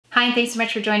Hi, and thanks so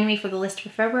much for joining me for the list for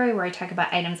February, where I talk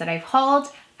about items that I've hauled,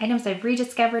 items I've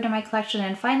rediscovered in my collection,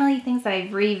 and finally things that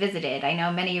I've revisited. I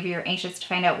know many of you are anxious to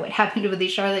find out what happened with the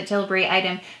Charlotte Tilbury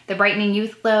item, the Brightening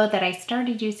Youth Glow, that I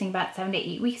started using about 7 to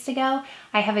 8 weeks ago.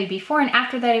 I have a before and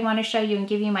after that I want to show you and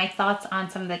give you my thoughts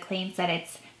on some of the claims that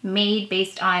it's made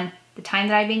based on the time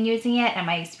that I've been using it and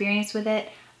my experience with it.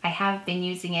 I have been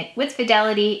using it with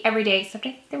fidelity every day, except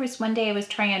I think there was one day I was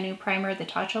trying a new primer, the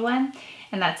Tatcha one,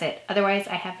 and that's it. Otherwise,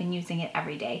 I have been using it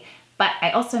every day. But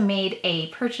I also made a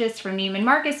purchase from Neiman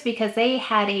Marcus because they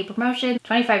had a promotion,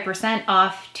 25%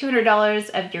 off $200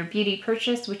 of your beauty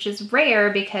purchase, which is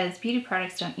rare because beauty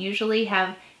products don't usually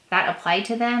have that applied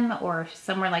to them, or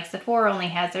somewhere like Sephora only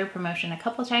has their promotion a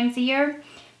couple times a year.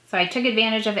 So I took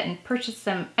advantage of it and purchased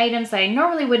some items that I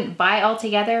normally wouldn't buy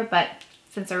altogether, but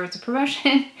since there was a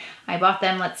promotion, I bought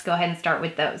them. Let's go ahead and start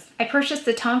with those. I purchased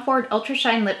the Tom Ford Ultra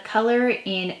Shine Lip Color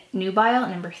in Nubile,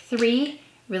 number 3.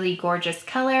 Really gorgeous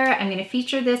color. I'm gonna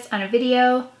feature this on a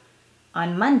video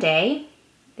on Monday.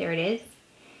 There it is.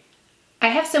 I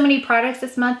have so many products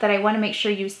this month that I wanna make sure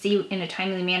you see in a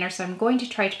timely manner, so I'm going to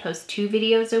try to post 2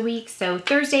 videos a week. So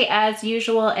Thursday as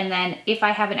usual, and then if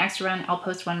I have an extra one, I'll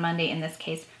post one Monday. In this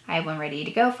case, I have one ready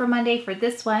to go for Monday for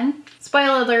this one.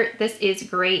 Spoiler alert, this is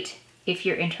great if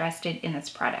you're interested in this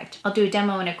product. I'll do a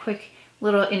demo and a quick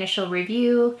little initial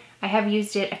review. I have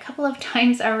used it a couple of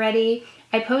times already.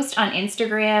 I post on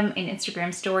Instagram in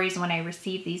Instagram stories when I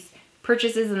receive these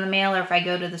purchases in the mail, or if I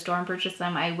go to the store and purchase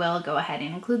them, I will go ahead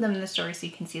and include them in the story so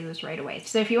you can see those right away.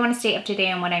 So if you want to stay up to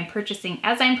date on what I'm purchasing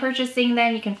as I'm purchasing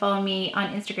them, you can follow me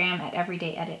on Instagram at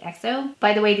everydayeditxo.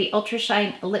 By the way, the Ultra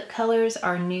Shine lip colors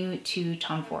are new to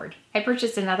Tom Ford. I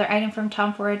purchased another item from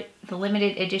Tom Ford, the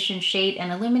limited edition Shade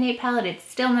and Illuminate palette. It's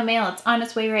still in the mail. It's on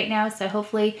its way right now, so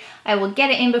hopefully I will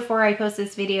get it in before I post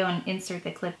this video and insert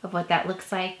the clip of what that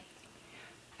looks like.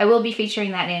 I will be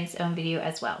featuring that in its own video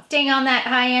as well. Staying on that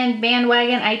high-end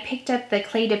bandwagon, I picked up the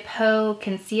Clé de Peau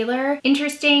concealer.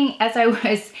 Interesting, as I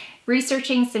was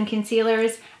researching some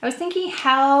concealers, I was thinking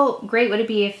how great would it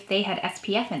be if they had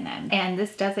SPF in them. And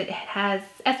this does it. It has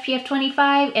SPF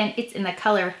 25 and it's in the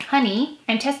color Honey.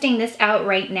 I'm testing this out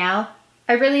right now.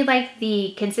 I really like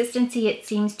the consistency. It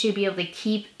seems to be able to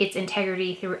keep its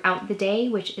integrity throughout the day,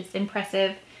 which is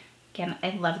impressive. Again, I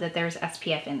love that there's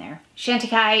SPF in there.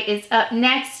 Chantecaille is up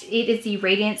next. It is the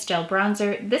Radiance Gel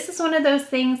Bronzer. This is one of those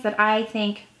things that I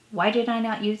think, why did I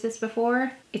not use this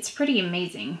before? It's pretty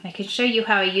amazing. I can show you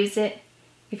how I use it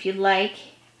if you'd like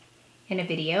in a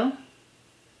video.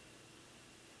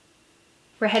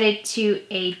 We're headed to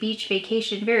a beach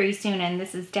vacation very soon, and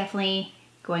this is definitely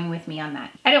going with me on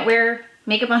that. I don't wear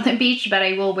makeup on the beach, but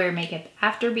I will wear makeup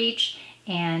after beach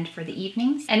and for the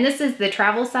evenings. And this is the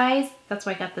travel size. That's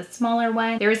why I got the smaller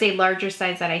one. There is a larger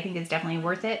size that I think is definitely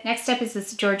worth it. Next up is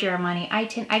this Giorgio Armani eye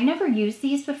tint. I've never used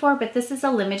these before, but this is a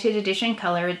limited edition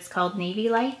color. It's called Navy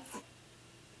Lights.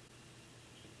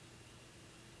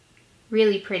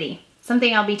 Really pretty.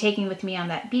 Something I'll be taking with me on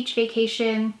that beach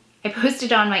vacation. I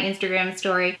posted on my Instagram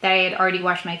story that I had already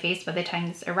washed my face by the time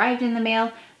this arrived in the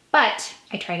mail, but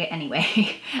I tried it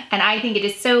anyway. And I think it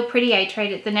is so pretty. I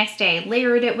tried it the next day. I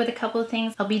layered it with a couple of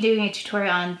things. I'll be doing a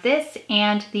tutorial on this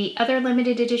and the other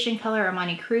limited edition color,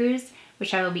 Armani Cruise,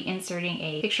 which I will be inserting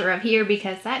a picture of here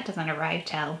because that doesn't arrive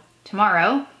till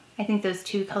tomorrow. I think those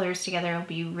two colors together will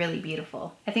be really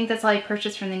beautiful. I think that's all I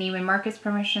purchased from the Neiman Marcus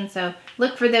promotion, so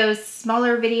look for those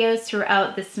smaller videos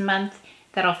throughout this month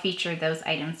that'll feature those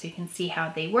items so you can see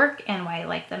how they work and why I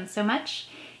like them so much.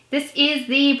 This is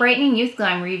the Brightening Youth Glow.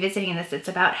 I'm revisiting this. It's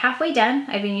about halfway done.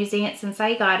 I've been using it since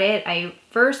I got it. I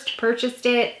first purchased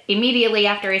it immediately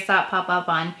after I saw it pop up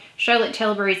on Charlotte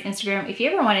Tilbury's Instagram. If you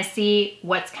ever want to see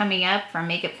what's coming up from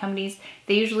makeup companies,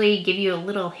 they usually give you a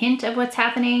little hint of what's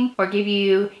happening or give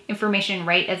you information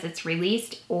right as it's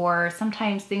released, or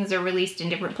sometimes things are released in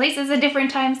different places at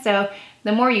different times. So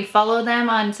the more you follow them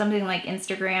on something like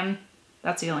Instagram,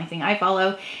 that's the only thing I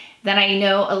follow, then I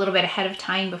know a little bit ahead of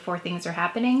time before things are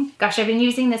happening. Gosh, I've been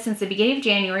using this since the beginning of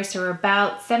January, so we're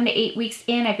about 7 to 8 weeks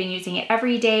in. I've been using it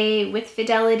every day with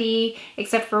fidelity,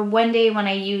 except for one day when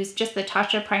I used just the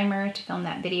Tatcha primer to film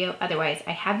that video. Otherwise,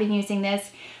 I have been using this.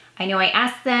 I know I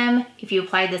asked them if you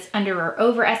applied this under or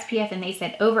over SPF, and they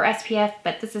said over SPF,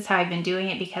 but this is how I've been doing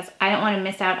it because I don't want to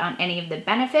miss out on any of the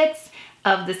benefits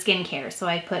of the skincare. So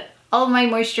I put all of my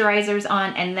moisturizers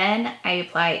on, and then I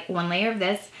apply one layer of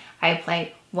this. I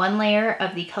apply one layer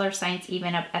of the Color Science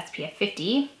Even Up SPF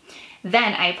 50.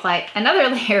 Then I apply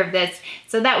another layer of this,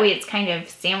 so that way it's kind of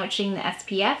sandwiching the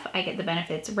SPF. I get the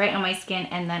benefits right on my skin,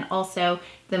 and then also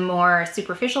the more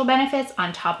superficial benefits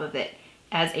on top of it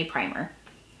as a primer.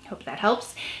 Hope that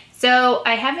helps. So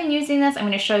I have been using this. I'm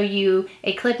going to show you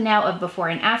a clip now of before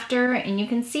and after, and you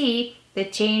can see the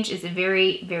change is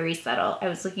very, very subtle. I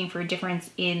was looking for a difference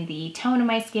in the tone of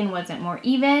my skin, wasn't more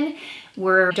even,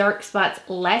 were dark spots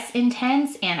less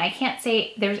intense, and I can't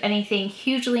say there's anything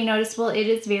hugely noticeable. It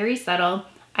is very subtle.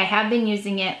 I have been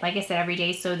using it, like I said, every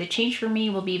day, so the change for me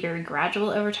will be very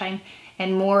gradual over time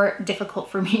and more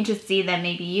difficult for me to see than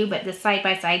maybe you, but this side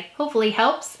by side hopefully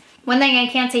helps. One thing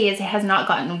I can say is it has not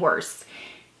gotten worse.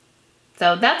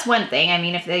 So that's one thing. I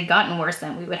mean, if they'd gotten worse,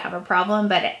 then we would have a problem,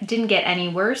 but it didn't get any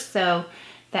worse, so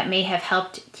that may have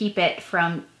helped keep it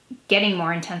from getting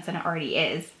more intense than it already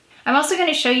is. I'm also going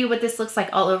to show you what this looks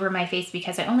like all over my face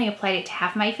because I only applied it to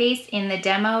half my face in the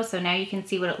demo, so now you can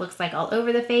see what it looks like all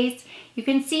over the face. You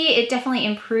can see it definitely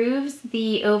improves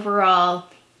the overall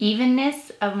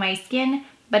evenness of my skin,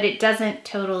 but it doesn't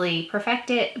totally perfect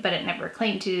it, but it never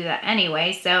claimed to do that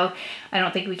anyway, so I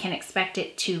don't think we can expect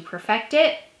it to perfect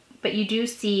it, but you do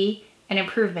see an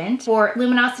improvement. For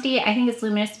luminosity, I think it's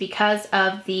luminous because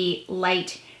of the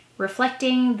light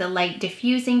reflecting, the light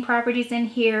diffusing properties in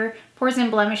here. Pores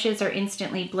and blemishes are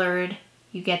instantly blurred.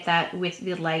 You get that with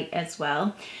the light as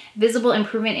well. Visible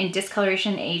improvement in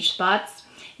discoloration and age spots.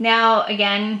 Now,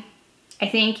 again, I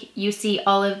think you see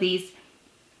all of these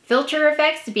filter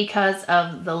effects because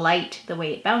of the light, the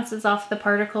way it bounces off the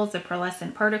particles, the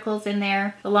pearlescent particles in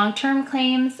there. The long-term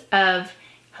claims of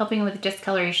helping with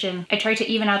discoloration. I tried to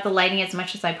even out the lighting as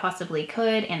much as I possibly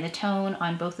could and the tone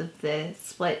on both of the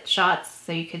split shots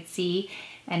so you could see,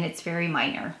 and it's very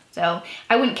minor. So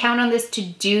I wouldn't count on this to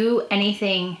do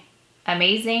anything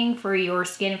amazing for your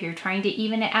skin if you're trying to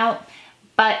even it out,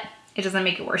 but it doesn't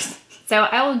make it worse. So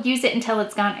I will use it until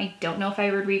it's gone. I don't know if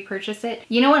I would repurchase it.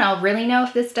 You know when I'll really know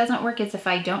if this doesn't work is if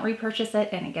I don't repurchase it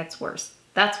and it gets worse.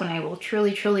 That's when I will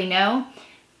truly, truly know.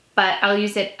 But I'll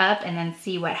use it up and then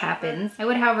see what happens. I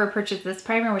would, however, purchase this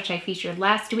primer, which I featured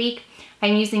last week.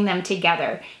 I'm using them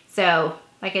together. So,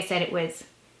 like I said, it was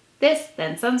this,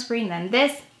 then sunscreen, then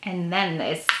this, and then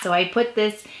this. So I put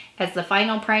this as the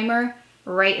final primer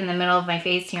right in the middle of my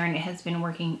face here, and it has been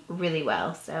working really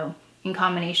well. So, in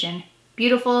combination,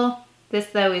 beautiful. This,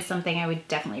 though, is something I would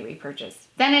definitely repurchase.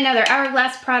 Then another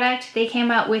Hourglass product. They came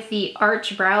out with the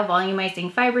Arch Brow Volumizing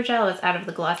Fiber Gel. It's out of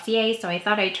the Glossier, so I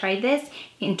thought I'd try this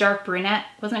in dark brunette.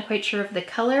 Wasn't quite sure of the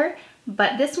color,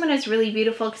 but this one is really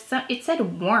beautiful. It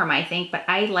said warm, I think, but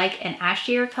I like an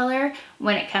ashier color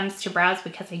when it comes to brows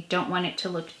because I don't want it to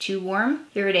look too warm.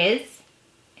 Here it is.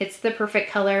 It's the perfect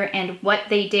color, and what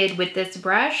they did with this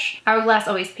brush, Hourglass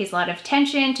always pays a lot of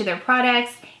attention to their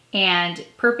products and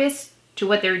purpose to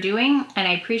what they're doing, and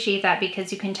I appreciate that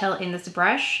because you can tell in this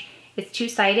brush it's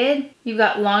two-sided. You've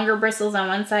got longer bristles on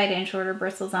one side and shorter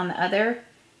bristles on the other,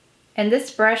 and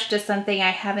this brush does something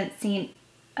I haven't seen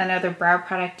another brow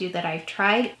product do that I've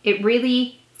tried. It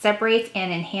really separates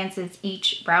and enhances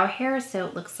each brow hair, so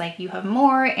it looks like you have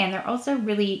more, and they're also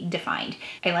really defined.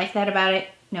 I like that about it.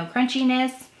 No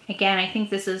crunchiness. Again, I think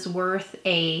this is worth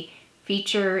a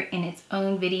feature in its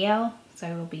own video, so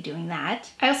I will be doing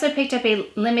that. I also picked up a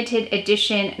limited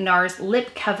edition Nars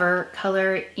lip cover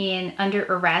color in Under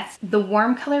Arrest. The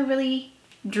warm color really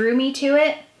drew me to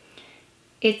it.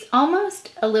 It's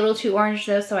almost a little too orange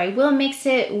though, so I will mix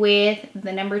it with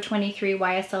the number 23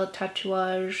 YSL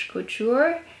Tatouage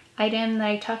Couture item that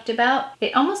I talked about.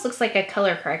 It almost looks like a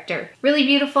color corrector. Really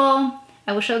beautiful.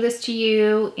 I will show this to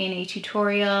you in a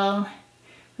tutorial.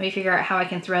 Let me figure out how I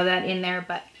can throw that in there.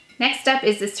 But next up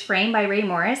is this frame by Ray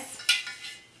Morris.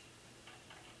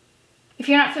 If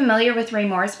you're not familiar with Ray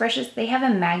Morris brushes, they have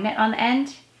a magnet on the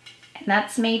end, and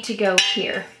that's made to go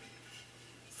here.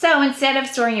 So instead of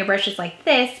storing your brushes like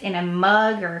this in a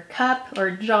mug or cup or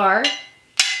jar,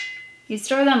 you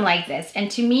store them like this.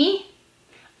 And to me,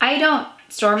 I don't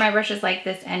store my brushes like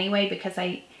this anyway because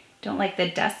I don't like the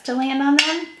dust to land on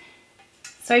them.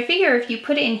 So I figure if you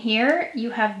put it in here, you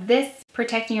have this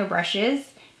protecting your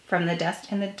brushes from the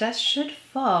dust, and the dust should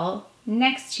fall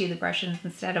next to the brushes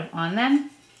instead of on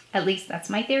them. At least that's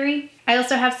my theory. I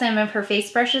also have some of her face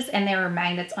brushes, and there are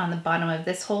magnets on the bottom of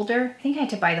this holder. I think I had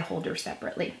to buy the holder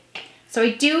separately. So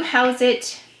I do house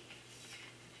it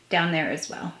down there as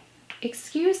well.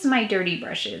 Excuse my dirty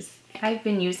brushes. I've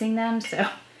been using them, so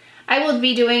I will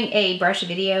be doing a brush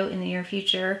video in the near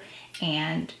future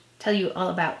and tell you all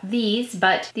about these,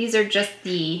 but these are just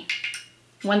the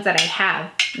ones that I have,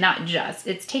 not just.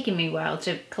 It's taken me a while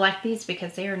to collect these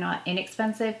because they are not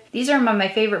inexpensive. These are among my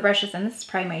favorite brushes, and this is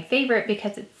probably my favorite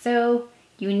because it's so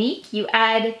unique. You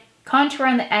add contour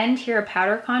on the end here, a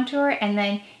powder contour, and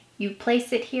then you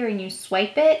place it here and you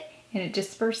swipe it, and it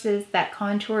disperses that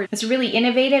contour. It's really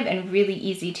innovative and really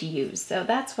easy to use. So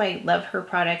that's why I love her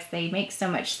products. They make so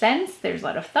much sense. There's a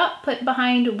lot of thought put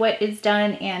behind what is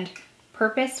done and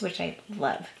purpose, which I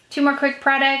love. Two more quick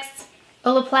products.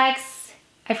 OLAPELX.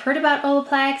 I've heard about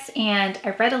OLAPELX and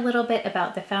I read a little bit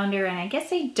about the founder, and I guess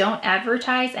they don't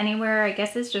advertise anywhere. I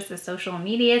guess it's just a social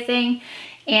media thing.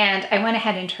 And I went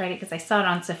ahead and tried it because I saw it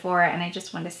on Sephora and I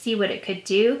just wanted to see what it could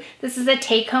do. This is a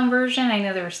take-home version. I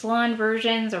know there are salon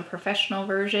versions or professional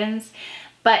versions,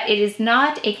 but it is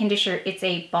not a conditioner, it's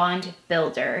a bond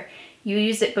builder. You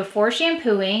use it before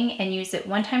shampooing and use it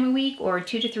 1 time a week or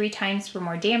 2 to 3 times for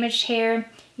more damaged hair.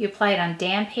 You apply it on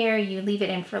damp hair, you leave it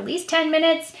in for at least 10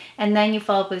 minutes, and then you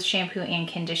follow up with shampoo and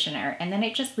conditioner. And then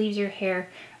it just leaves your hair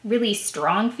really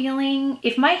strong feeling.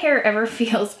 If my hair ever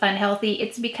feels unhealthy,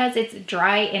 it's because it's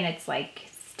dry and it's like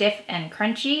stiff and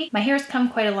crunchy. My hair's come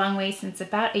quite a long way since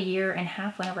about 1.5 years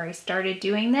whenever I started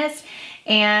doing this.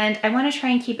 And I want to try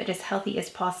and keep it as healthy as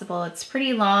possible. It's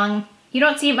pretty long. You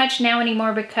don't see it much now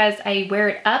anymore because I wear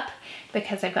it up,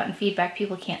 because I've gotten feedback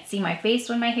people can't see my face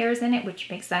when my hair is in it, which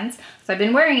makes sense. So I've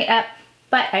been wearing it up,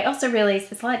 but I also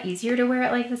realized it's a lot easier to wear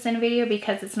it like this in a video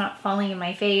because it's not falling in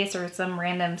my face or some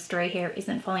random stray hair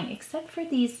isn't falling, except for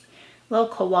these little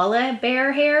koala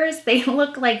bear hairs. They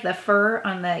look like the fur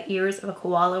on the ears of a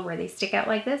koala where they stick out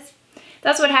like this.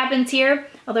 That's what happens here,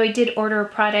 although I did order a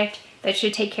product that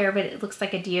should take care of it. It looks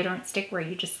like a deodorant stick where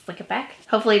you just flick it back.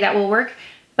 Hopefully that will work.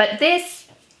 But this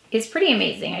is pretty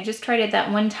amazing. I just tried it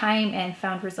that 1 time and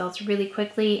found results really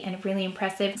quickly and really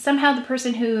impressive. Somehow the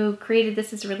person who created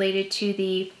this is related to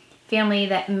the family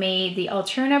that made the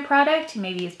ALTERNA product.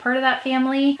 Maybe is part of that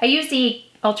family. I use the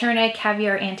ALTERNA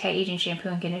Caviar Anti-Aging Shampoo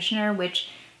and Conditioner, which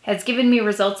has given me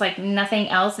results like nothing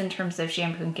else in terms of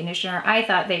shampoo and conditioner. I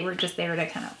thought they were just there to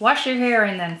kind of wash your hair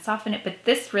and then soften it, but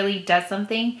this really does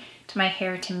something to my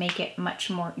hair to make it much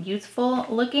more youthful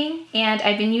looking. And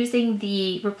I've been using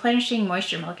the Replenishing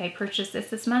Moisture Milk. I purchased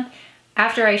this month.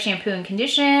 After I shampoo and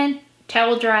condition,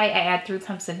 towel dry, I add 3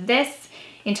 pumps of this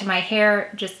into my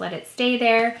hair, just let it stay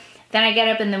there. Then I get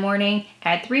up in the morning,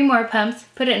 add 3 more pumps,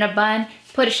 put it in a bun,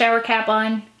 put a shower cap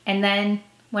on, and then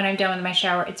when I'm done with my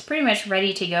shower, it's pretty much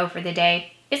ready to go for the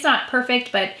day. It's not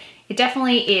perfect, but it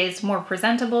definitely is more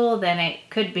presentable than it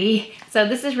could be. So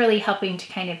this is really helping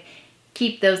to kind of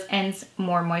keep those ends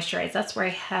more moisturized. That's where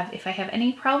if I have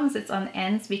any problems, it's on the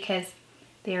ends because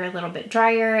they're a little bit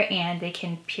drier and they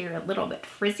can appear a little bit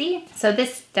frizzy. So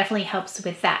this definitely helps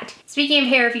with that. Speaking of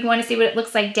hair, if you want to see what it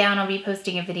looks like down, I'll be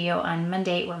posting a video on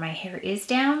Monday where my hair is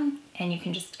down, and you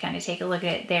can just kind of take a look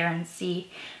at it there and see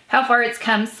how far it's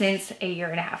come since 1.5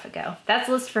 years ago. That's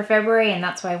the list for February, and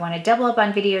that's why I want to double up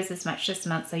on videos this much this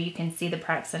month so you can see the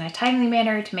products in a timely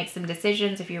manner to make some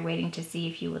decisions if you're waiting to see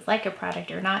if you would like a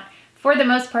product or not. For the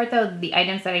most part though, the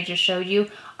items that I just showed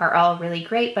you are all really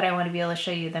great, but I want to be able to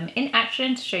show you them in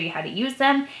action to show you how to use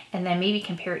them and then maybe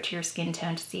compare it to your skin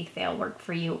tone to see if they'll work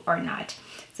for you or not.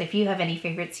 So if you have any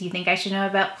favorites you think I should know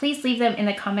about, please leave them in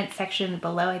the comment section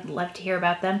below. I'd love to hear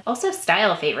about them. Also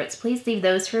style favorites, please leave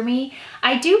those for me.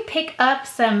 I do pick up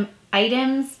some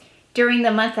items during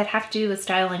the month that have to do with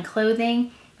style and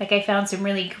clothing. Like I found some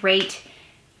really great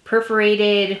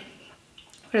perforated,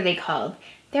 what are they called?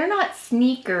 They're not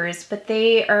sneakers, but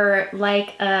they are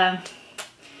like, they're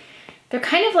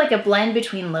kind of like a blend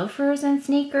between loafers and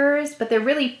sneakers, but they're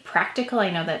really practical. I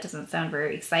know that doesn't sound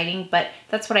very exciting, but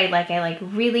that's what I like. I like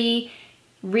really,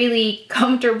 really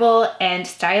comfortable and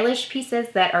stylish pieces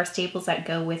that are staples that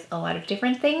go with a lot of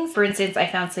different things. For instance, I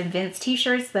found some Vince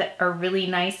t-shirts that are really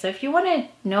nice. So if you want to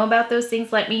know about those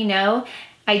things, let me know.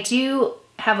 I do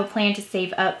have a plan to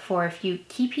save up for a few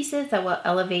key pieces that will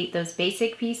elevate those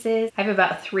basic pieces. I have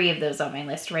about 3 of those on my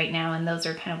list right now, and those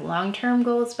are kind of long-term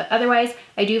goals, but otherwise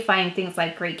I do find things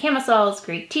like great camisoles,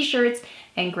 great t-shirts,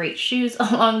 and great shoes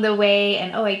along the way.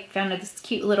 And oh, I found this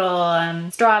cute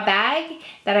little straw bag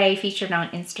that I featured on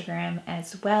Instagram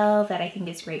as well that I think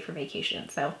is great for vacation.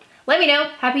 So let me know.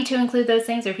 Happy to include those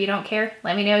things, or if you don't care,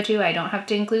 let me know too. I don't have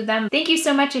to include them. Thank you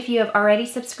so much if you have already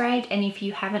subscribed, and if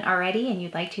you haven't already and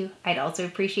you'd like to, I'd also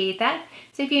appreciate that.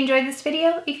 So if you enjoyed this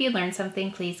video, if you learned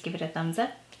something, please give it a thumbs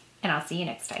up, and I'll see you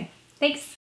next time.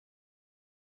 Thanks.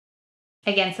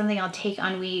 Again, something I'll take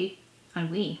on We.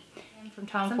 From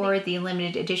Tom Ford, the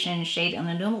limited edition shade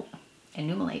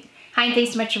Illuminate. Hi, and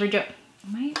thanks so much for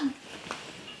joining.